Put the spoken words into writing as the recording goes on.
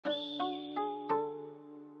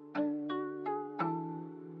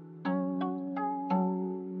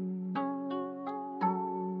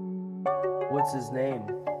What's his name?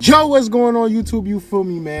 Yo, what's going on YouTube? You feel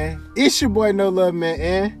me, man? It's your boy NOLUV, man,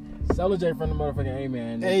 and Solo J from the motherfucking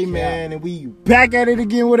A-Man. hey, man, and we back at it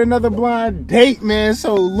again with another blind date, man.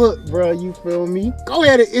 So look, bro, you feel me? Go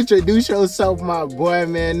ahead and introduce yourself, my boy,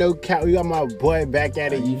 man. No cap, we got my boy back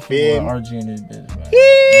at it. You feel me? RG in this bitch, man.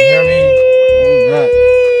 You hear me?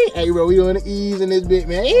 Hey, bro, we on the ease in this bit,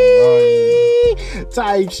 man.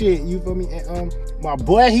 Type shit, you feel me? And my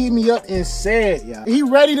boy hit me up and said, yeah, he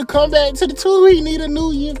ready to come back to the tour. He need a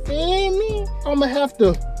new, you feel me? I'ma have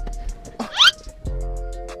to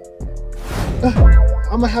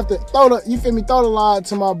throw the, you feel me, throw the line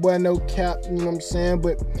to my boy, no cap, you know what I'm saying?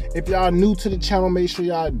 But if y'all new to the channel, make sure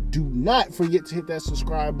y'all do not forget to hit that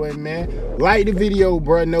subscribe button, man. Like the video,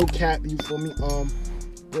 bro, no cap, you feel me?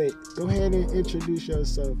 Wait, go ahead and introduce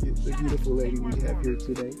yourself, the beautiful lady we have here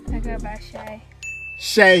today. I go by Shay.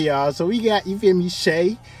 Shay, y'all. So we got, you feel me,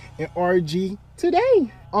 Shay and RG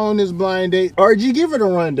today on this blind date. RG, give it a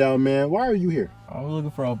rundown, man. Why are you here? I'm looking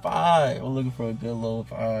for a vibe. I'm looking for a good little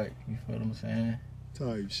vibe. You feel what I'm saying?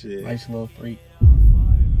 Type shit. Nice little freak.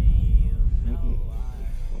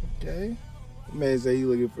 Okay. Man say you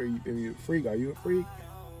looking for, you feel me, a freak. Are you a freak?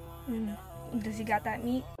 Does he got that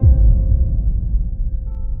meat?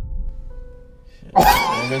 Shit.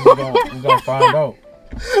 I guess we gonna find out.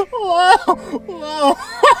 Whoa, whoa, whoa,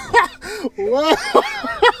 whoa.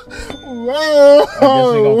 I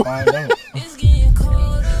guess we gonna find out.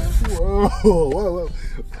 Whoa, whoa, whoa.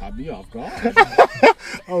 I'll be off guard.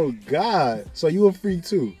 Oh, God. So you a freak,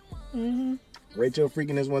 too? Mm-hmm. Rate your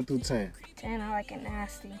freakiness 1 through 10. 10, I like it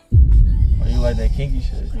nasty. Oh, you like that kinky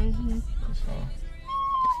shit? Mm-hmm.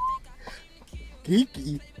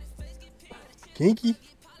 Kinky? Kinky?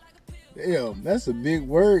 Damn, that's a big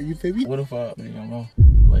word, you feel me? What if I, you know,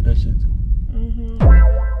 like that shit too? Mm-hmm.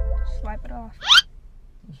 Swipe it off.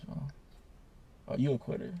 Oh, you a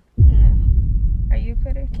quitter? No. Are you a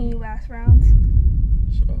quitter? Can you last rounds?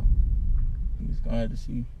 So, you just gonna have to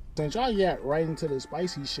see. Since y'all got right into the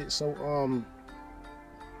spicy shit, so,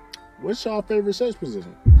 what's y'all favorite sex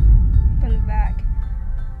position? From the back.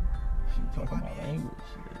 She talking about language.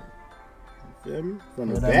 You feel me? From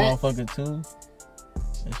Feel the that back? motherfucker too.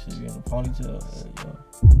 That shit be in a ponytail.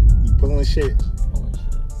 You pulling shit? Pulling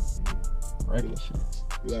shit. Regular shit.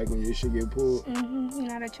 You like when your shit get pulled? Mm-hmm. You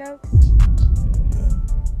not a choke?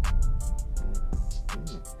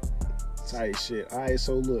 Tight shit. Alright,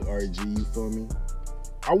 so look, RG, you feel me?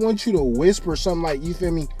 I want you to whisper something like, you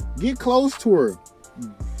feel me? Get close to her.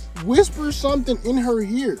 Whisper something in her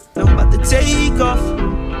ear. I'm about to take off.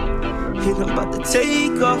 I'm about to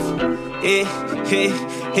take off. Hey,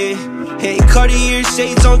 Cartier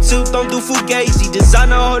shades on tilt, don't do fugazi.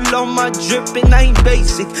 Designer all on my drip and I ain't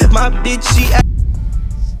basic. My bitch, she.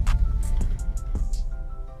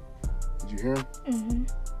 Did you hear him? Mm-hmm.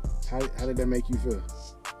 How did that make you feel?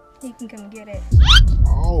 He can come get it.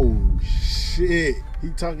 Oh shit!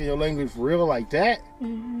 He talking your language for real like that?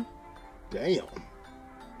 Mm-hmm. Damn.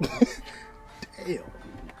 Damn.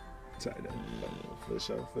 Tight up. For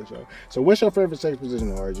sure, for sure. So what's your favorite sex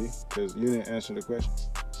position, RG? Because you didn't answer the question.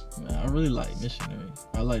 Man, I really like missionary.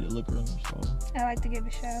 I like to look around the show. I like to give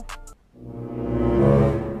a show.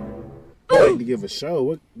 You like to give a show?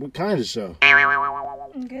 What kind of show? A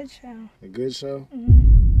good show. A good show?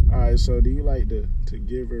 Mm-hmm. Alright, so do you like to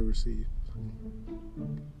give or receive?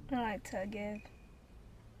 I like to give.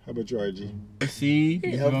 How about you, RG? See?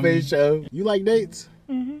 A face show. You like dates?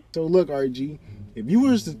 Mm-hmm. So look, RG, if you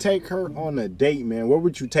was to take her on a date, man, where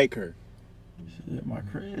would you take her? Shit, my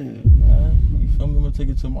crib, man. You feel me? I'm gonna take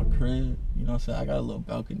it to my crib. You know what I'm saying? I got a little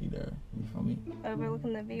balcony there. You feel me?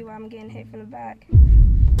 Overlooking the view while I'm getting hit from the back.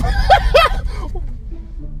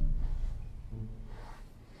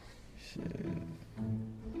 Shit.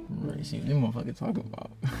 Right, see what them motherfuckers talking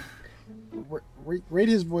about. Rate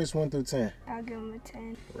his voice 1 through 10. I'll give him a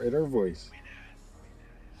 10. Rate her voice.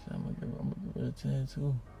 Shit, I'm gonna give it a 10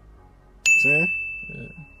 too. 10? Yeah.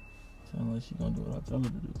 Sound like she gonna do what I tell her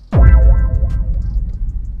to do.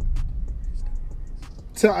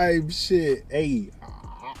 Type shit. Hey,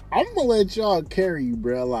 I'm gonna let y'all carry you,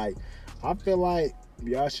 bro. Like, I feel like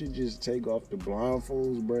y'all should just take off the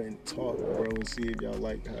blindfolds, bro, and talk, bro, and see if y'all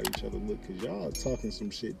like how each other look. Cause y'all talking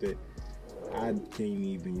some shit that I can't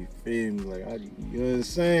even, you feel me? Like, you know what I'm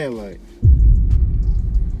saying? Like,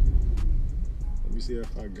 let me see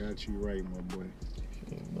if I got you right, my boy.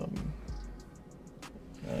 Shit, love me.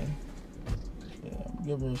 Okay. Yeah, I'm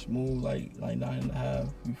give her a smooth, like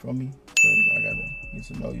 9.5. You feel me? Cause I gotta get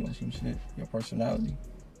to know you on some shit, your personality.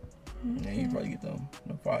 And then you probably get them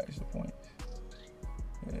 5 extra points.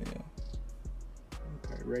 Yeah.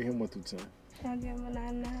 Okay, rate him 1 through 10. I'll give him a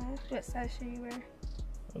 9.5. What size should you wear?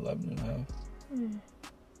 11.5. What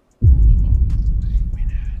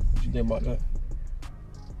you think about that?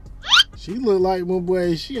 She look like my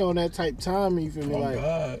boy. She on that type time. You feel me? Oh Like,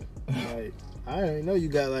 God. like I didn't know you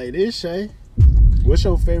got like this, Shay. What's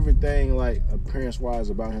your favorite thing, like appearance wise,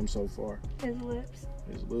 about him so far? His lips.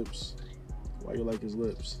 His lips. Why you like his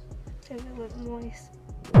lips? Because it look moist.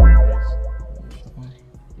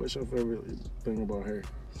 What's your favorite thing about her?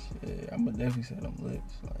 Shit, I'ma definitely say them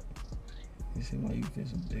lips. Like, you seem like you fit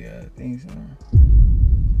some big ass things in her.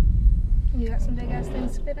 You got some big ass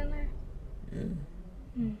things to fit in there? Yeah.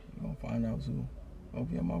 Mm. You gonna find out soon.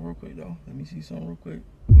 Open your mouth real quick though. Let me see something real quick.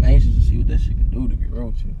 I'm anxious to see what that shit can do, to be real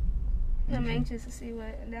with you. I'm anxious to see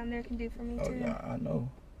what down there can do for me Oh too. yeah, I know.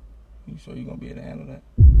 You sure you gonna be able to handle that?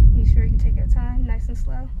 You sure you can take your time, nice and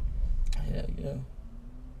slow? Yeah.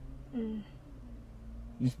 Mm.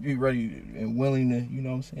 Just be ready and willing to, you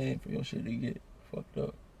know what I'm saying, for your shit to get fucked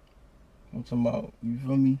up. I'm talking about, you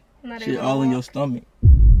feel me? Not Shit able to all in walk. your stomach.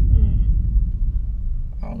 Mm.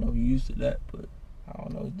 I don't know if you used to that, but I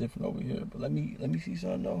don't know, it's different over here. But let me see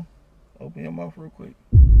something though. Open your mouth real quick.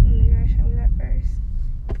 You gotta show me that first.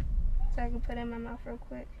 So I can put it in my mouth real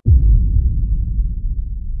quick.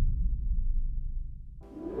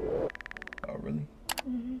 Oh really?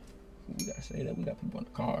 Mm-hmm. We gotta say that. We got people in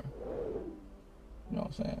the car. You know what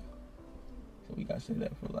I'm saying? So we gotta say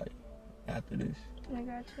that for like after this. I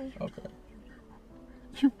got you. Okay.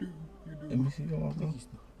 You do. Let me see your mouth though. He's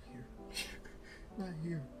not here. Not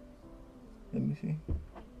here. Let me see.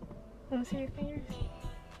 Let me see your fingers.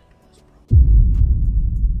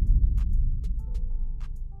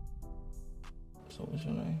 So what's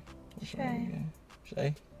your name? What's your Shay. name again?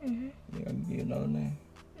 Shay? Mm-hmm. You think I can give you another name?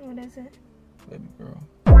 What is it? Baby girl.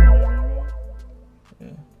 Can I give you a name?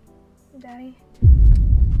 Yeah. Daddy?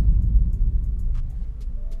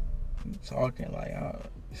 You talking like I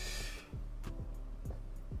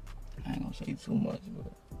ain't gonna say too much,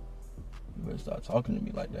 but you better start talking to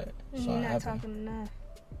me like that. You're Something not happen. talking enough.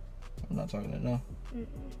 I'm not talking enough. Mm-mm.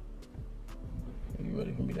 Are you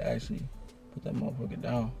ready for me to actually put that motherfucker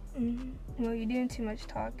down? Mm-hmm. Well, you're doing too much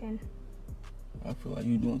talking. I feel like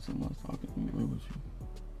you doing too much talking to me, real with you.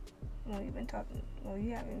 Well, you've been talking. Well,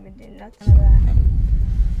 you haven't been doing nothing of that.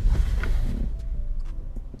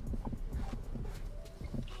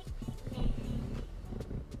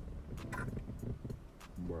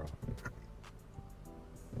 Bruh.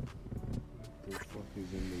 The fuck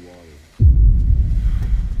is in the water? The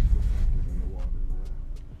fuck is in the water, bruh?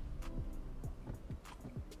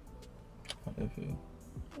 How that feel?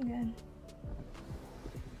 Good.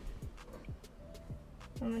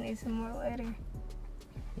 I'm gonna need some more later.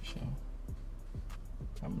 For sure.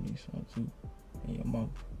 I'm gonna need some too in your mouth.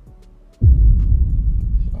 So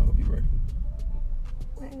I hope you ready.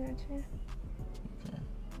 I got you. Okay.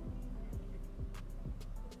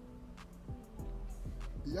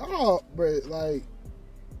 Y'all, bro, like,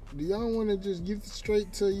 do y'all want to just get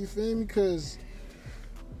straight to, you feel me? Because,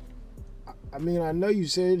 I mean, I know you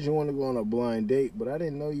said you want to go on a blind date, but I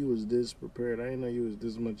didn't know you was this prepared. I didn't know you was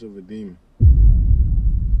this much of a demon.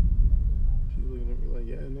 She's looking at me like,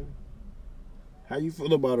 yeah, nigga. How you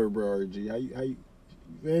feel about her, bro, RG? How you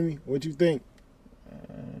feel me? What you think?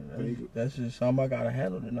 That's just something I gotta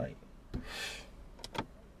handle tonight.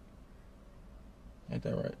 Ain't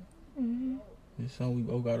that right? Mm-hmm. It's something we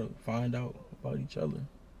both gotta find out about each other.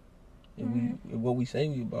 If Mhm. what we say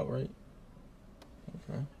we about, right?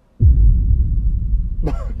 Okay.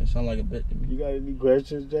 It sound like a bet to me. You got any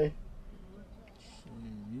questions, Jay?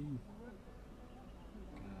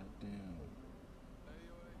 Goddamn.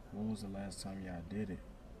 When was the last time y'all did it?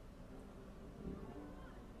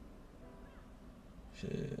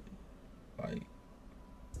 Shit. Like,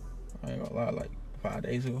 I ain't gonna lie, like 5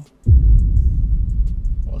 days ago.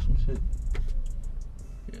 On some shit.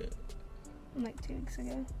 Yeah. Like 2 weeks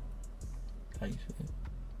ago. How you feel?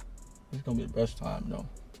 It's gonna be the best time, though.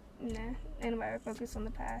 Nah, ain't nobody focus on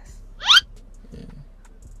the past. Yeah.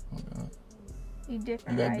 Oh God. You You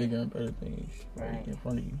different, got right? bigger and better things right in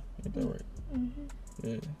front of you. Ain't that right? Mm-hmm.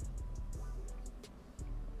 Yeah.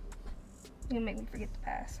 You make me forget the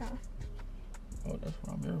past, huh? Oh, that's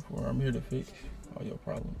what I'm here for. I'm here to fix all your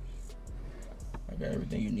problems. I got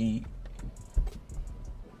everything you need.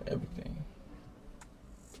 Everything.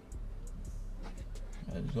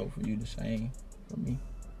 I just hope for you the same for me.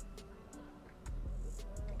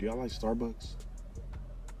 Do y'all like Starbucks?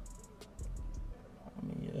 I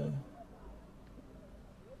mean, yeah.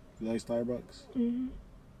 You like Starbucks? Mm-hmm.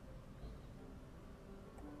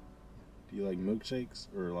 Do you like milkshakes?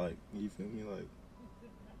 Or like, you feel me? Like,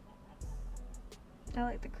 I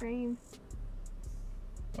like the cream.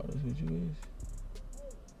 Oh, that's what you is?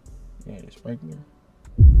 You ain't a sprinkler?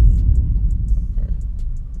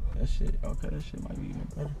 That shit, okay, that shit might be even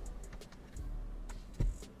better.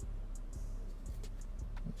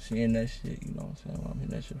 Seeing that shit, you know what I'm saying? When I'm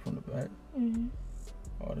hitting that shit from the back. Mm-hmm.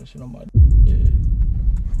 All that shit on my yeah.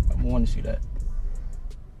 I want to see that.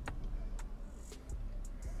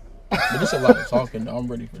 But there's a lot of talking. I'm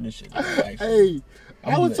ready for this shit. Hey,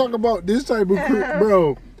 I was talking about this type of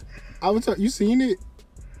bro. I was talking. You seen it?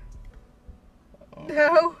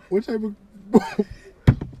 No. What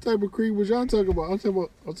type of cream was y'all talking about? I'm talking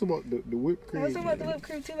about the whipped cream. I was talking about the whipped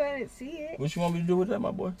cream too, but I didn't see it. What you want me to do with that, my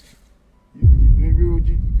boy?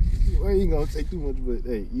 I ain't gonna say too much, but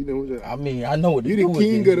hey, you know what? I mean, I know what to you do the with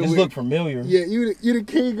king it. of the This whip. look familiar. Yeah, you the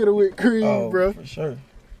king of the whipped cream, bro. For sure.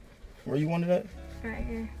 Where you wanted that? Right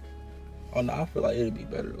here. Oh no, I feel like it'd be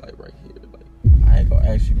better like right here. Like I ain't gonna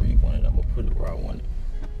ask you where you want it. I'm gonna put it where I want it.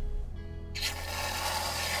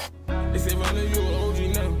 They say run you an OG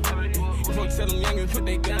now. If I tell them youngins put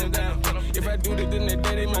their gun down. If I do that, then that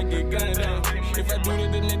day they might get gunned down. If I do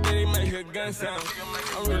that, then that day they might hear gun sound.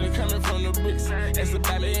 I'm really coming from the bricks. That's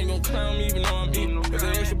about it, ain't gon' clown me even though I'm eating. If they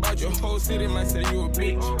ask about your whole city, might say you a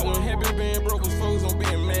bitch. I want happy being broke with foes on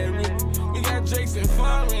being married. We got Jakes and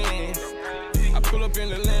foreigns. I pull up in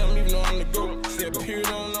the lamb even though I'm the GOAT. Said period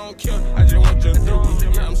on, I don't care, I just want your throat.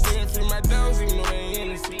 Yeah, I'm singing free my dogs even though they ain't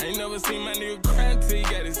innocent. I ain't never seen my nigga cry until he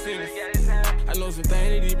got his sentence. I know some things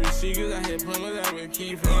that deep in secrets. I had promise I would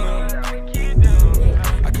keep on.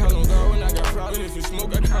 I call him God when I got problems. If you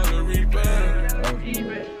smoke, I call him Reaper.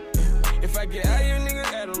 If I get out your niggas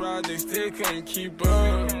Adderall, they still can't keep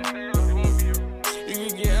up. You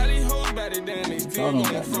can get out these hoes by the damn, they still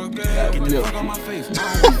gon' fuck up. Get the fuck on my face,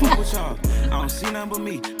 I don't fuck with y'all. I don't see nothing but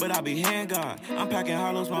me, but I be hand God. I'm packing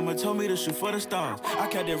hollows, mama told me to shoot for the stars. I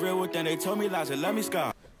kept it real with them, they told me lies and let me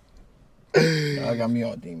scar. I got me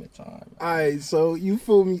on demon time. Alright, so you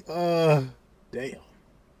feel me? Damn.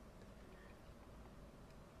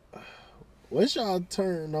 What's y'all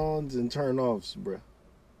turn ons and turn offs, bro?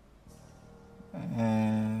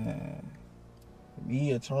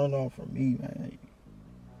 Me, a turn off for me, man.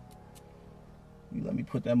 You let me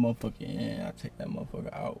put that motherfucker in, I take that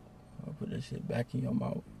motherfucker out. I put that shit back in your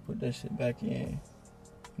mouth. Put that shit back in.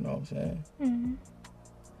 You know what I'm saying? Mm-hmm.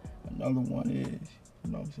 Another one is,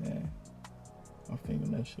 you know what I'm saying? I'm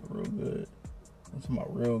fingering that shit real good. I'm talking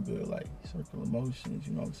about real good, like circular motions,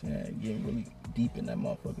 you know what I'm saying? Getting really deep in that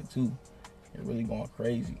motherfucker too. And really going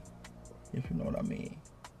crazy, if you know what I mean.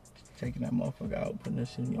 Taking that motherfucker out, putting that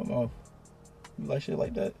shit in your mouth. You like shit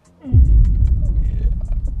like that? Mm-hmm. Yeah,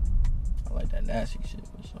 I like that nasty shit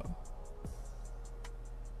for sure.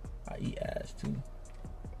 I eat ass too.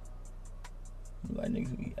 You like niggas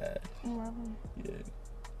who eat ass? I love them. Yeah.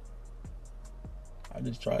 I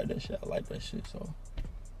just tried that shit. I like that shit, so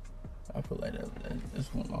I feel like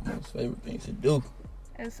that's one of my most favorite things to do.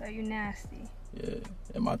 And so you nasty. Yeah,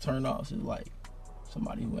 and my turn-offs is like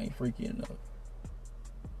somebody who ain't freaky enough.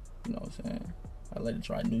 You know what I'm saying? I like to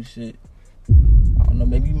try new shit. I don't know,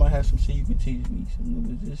 maybe you might have some shit you can teach me, some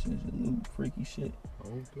new positions, some new freaky shit. I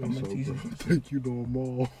don't I'm think gonna teach so, you bro. some I shit. think you know them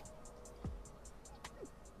all.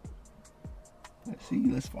 Let's see,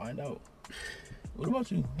 let's find out. What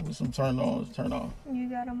about you? What's some turn-ons, turn-off? You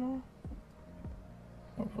got them all?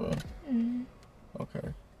 Oh, for real? Mm-hmm. Okay,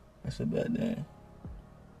 that's a bet then.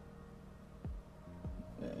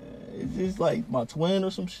 Is this like my twin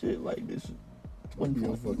or some shit? Like this twin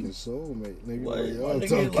Your from fucking soulmate, nigga. Like, Like, my y'all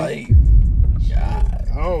nigga, talking. like, God.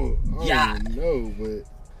 I don't Yeah. even know, but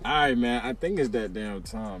Alright, man, I think it's that damn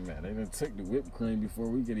time, man. They done took the whipped cream before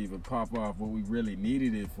we could even pop off what we really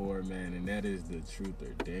needed it for, man, and that is the truth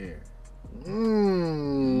or dare.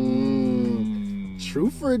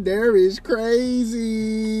 Truth or dare is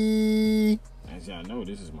crazy. As y'all know,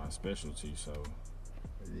 this is my specialty, so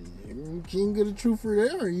King of the truth or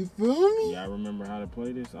dare, you feel me? y'all remember how to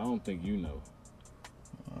play this? I don't think you know.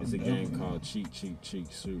 It's a game called Cheek, Cheek, Cheek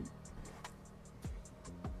Suit.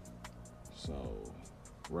 So,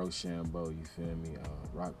 Rochambeau, you feel me?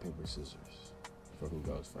 Rock, paper, scissors for who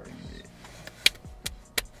goes first.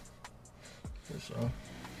 For sure.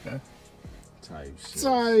 Okay. Type shit. Type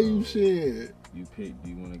So, shit. You pick, do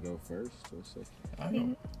you want to go first or second? I know.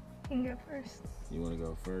 You can go first. You want to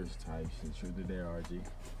go first? Type shit. Truth or dare, RG?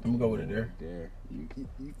 I'm gonna go with it there. Dare. You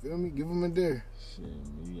feel me? Give him a dare. Shit,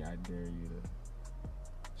 me, I dare you to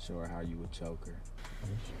show her how you would choke her.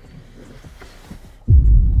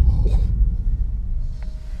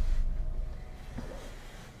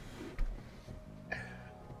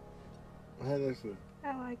 How that feel?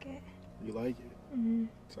 I like it. You like it? Mm-hmm.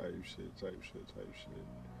 Type shit.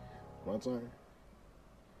 My turn.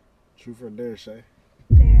 Truth or dare, Shay?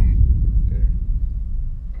 There. Dare.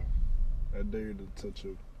 I dare you to touch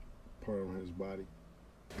a part on his body.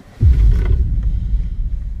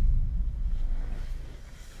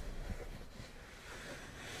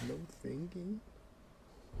 No thinking?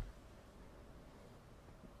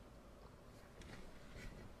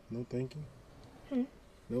 No thinking?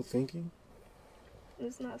 No thinking?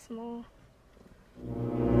 It's not small.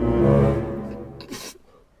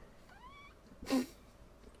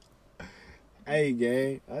 Hey,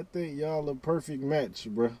 gang, I think y'all a perfect match,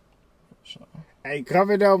 bro. Hey,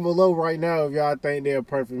 comment down below right now if y'all think they're a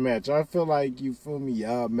perfect match. I feel like, you feel me,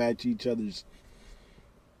 y'all match each other's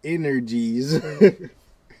energies.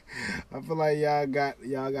 I feel like y'all got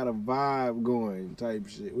a vibe going type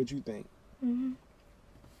shit. What you think? Mm-hmm.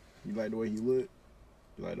 You like the way he look?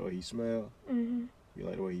 You like the way he smell? Mm-hmm. You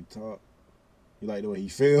like the way he talk? You like the way he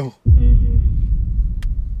feel? Mm-hmm.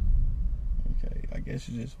 Okay, I guess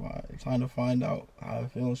you just trying to find out how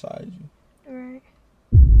it feels inside you. Right.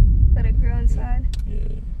 Let it grow inside.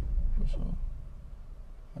 Yeah, for sure.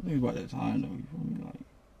 I think it's about that time though. You feel me? Like,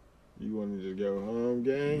 you want to just go home,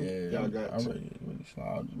 gang? yeah, Y'all got I'm ready to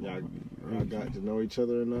slide. y'all got to know each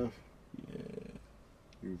other enough.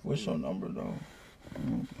 Yeah. What's your number though?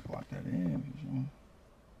 Lock that in. For sure.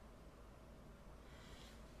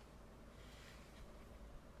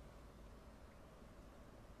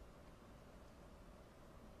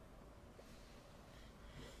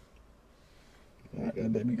 The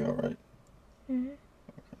baby girl, right? Mm-hmm.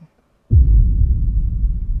 Okay.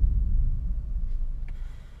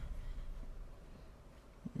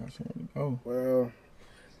 You got somewhere to go. Well,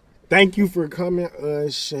 thank you for coming,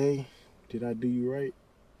 Shay. Did I do you right?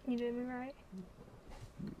 You did me right.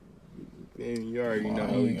 Man, you already know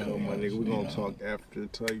how we go, my nigga. We gonna Yeah. talk after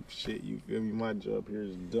type shit. You feel me? My job here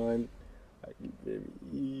is done. Like, you feel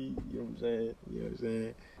me? You know what I'm saying? You know what I'm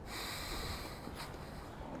saying?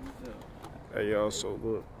 Hey, y'all, so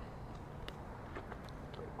look.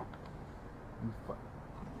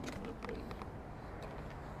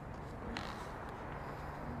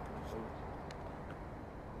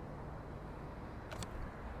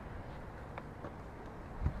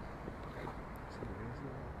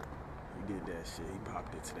 He did that shit. He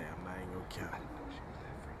popped it today. I'm not even gonna count.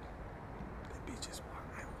 That bitch is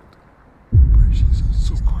wild. Bro,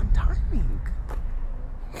 she's on timing.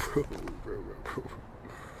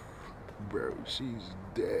 Bro, she's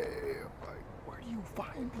damn. Like, where do you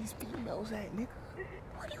find these females at, nigga?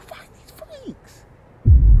 Where do you find these freaks?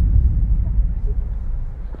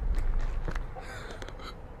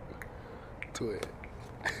 Twin.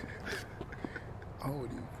 I don't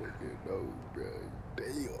even fucking know, bro.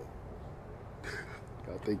 Damn.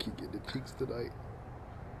 I think he get the cheeks tonight.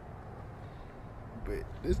 But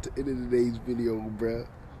this the end of today's video, bro.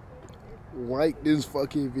 Like this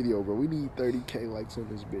fucking video, bro. We need 30K likes on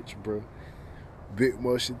this bitch, bro. Big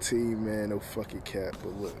motion team, man. No fucking cap.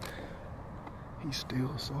 But look, he's still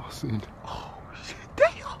saucing. Oh shit!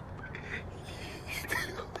 Damn.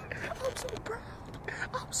 I'm so proud.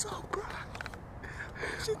 I'm so proud.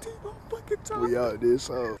 Motion team on fucking time. We out this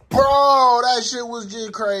hoe. Bro, that shit was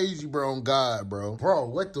just crazy, bro. On God, bro. Bro,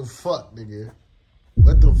 what the fuck, nigga?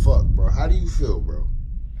 What the fuck, bro? How do you feel, bro?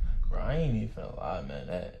 Bro, I ain't even finna lie, man.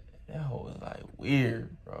 That hoe was like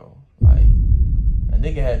weird, bro. Like, a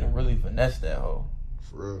nigga had to really finesse that hoe.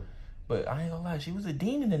 For real. But I ain't gonna lie, she was a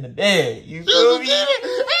demon in the bed. You feel me? She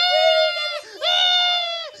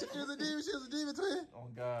was a demon, twin. Oh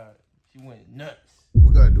God, she went nuts.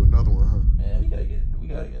 We gotta do another one, huh? Man, we gotta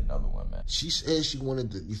get another one, man. She said she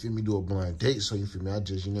wanted to, you feel me, do a blind date, so you feel me, I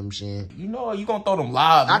just, you know what I'm saying? You know you gonna throw them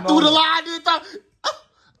live. I threw the lie, I did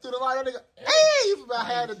threw the lie, that nigga. Hey, you feel me, I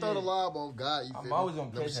had to throw the live on God, you feel me? I'm always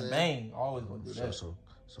gonna catch and bang. Always gonna do that. So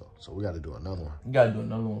we gotta do another one. You gotta do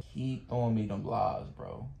another one. Keep throwing me them lives,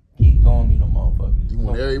 bro. Keep throwing me them motherfuckers. You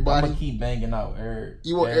want everybody? I'm gonna keep banging out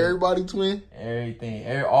You want everybody, twin?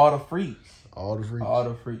 Everything. All the freaks. All the freaks? All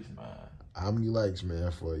the freaks, man. How many likes, man,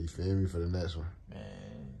 for, you feel me, for the next one?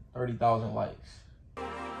 Man, 30,000 likes.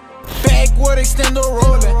 Backwood extendo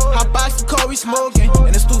rolling. Hot box the car we smoking.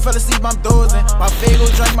 And the stool fell asleep, I'm dozing. My fago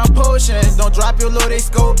drank my potion. Don't drop your low, they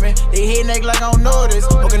scoping. They hate neck like I don't know this.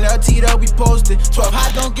 Hooking up, teed up, we posted. 12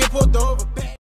 hot, don't get pulled over.